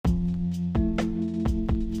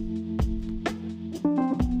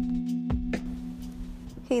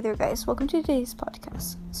Hey there guys, welcome to today's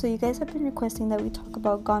podcast. So you guys have been requesting that we talk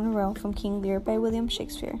about Goneril from King Lear by William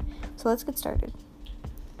Shakespeare. So let's get started.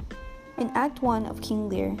 In Act 1 of King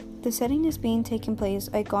Lear, the setting is being taken place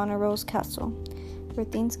at Goneril's castle, where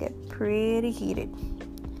things get pretty heated.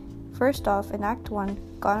 First off, in Act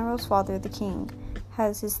 1, Goneril's father, the king,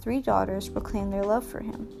 has his 3 daughters proclaim their love for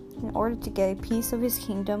him in order to get a piece of his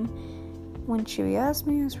kingdom. When you ask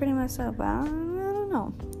me, it's pretty messed up. I don't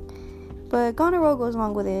know. But Goneril goes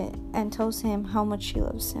along with it and tells him how much she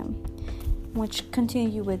loves him, which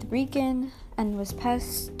continued with Regan and was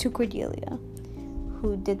passed to Cordelia,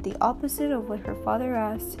 who did the opposite of what her father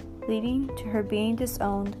asked, leading to her being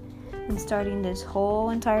disowned and starting this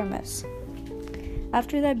whole entire mess.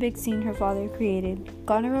 After that big scene her father created,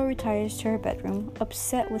 Goneril retires to her bedroom,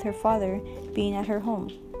 upset with her father being at her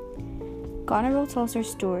home. Goneril tells her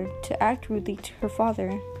steward to act rudely to her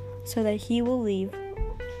father so that he will leave.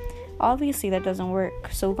 Obviously that doesn't work,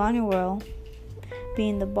 so Goneril,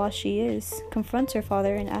 being the boss she is, confronts her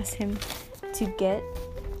father and asks him to get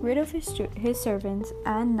rid of his servants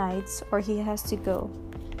and knights or he has to go.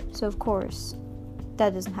 So of course,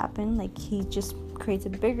 that doesn't happen. He just creates a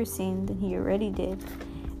bigger scene than he already did,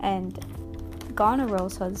 and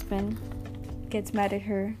Goneril's husband gets mad at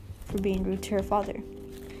her for being rude to her father.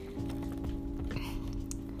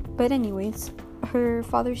 But anyways, her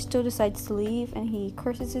father still decides to leave, and he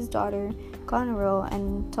curses his daughter, Goneril,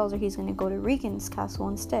 and tells her he's going to go to Regan's castle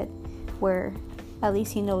instead, where at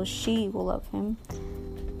least he knows she will love him.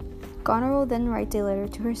 Goneril then writes a letter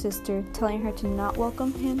to her sister, telling her to not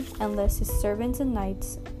welcome him unless his servants and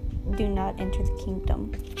knights do not enter the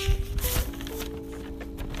kingdom.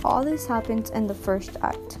 All this happens in the first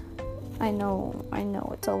act. I know,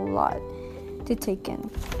 it's a lot to take in,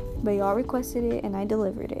 but y'all requested it and I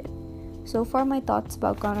delivered it. So far, my thoughts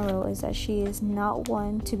about Goneril is that she is not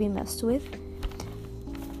one to be messed with.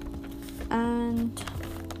 And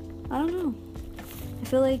I don't know. I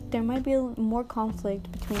feel like there might be more conflict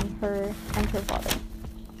between her and her father.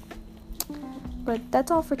 But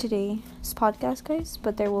that's all for today's podcast, guys.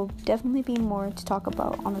 But there will definitely be more to talk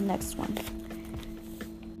about on the next one.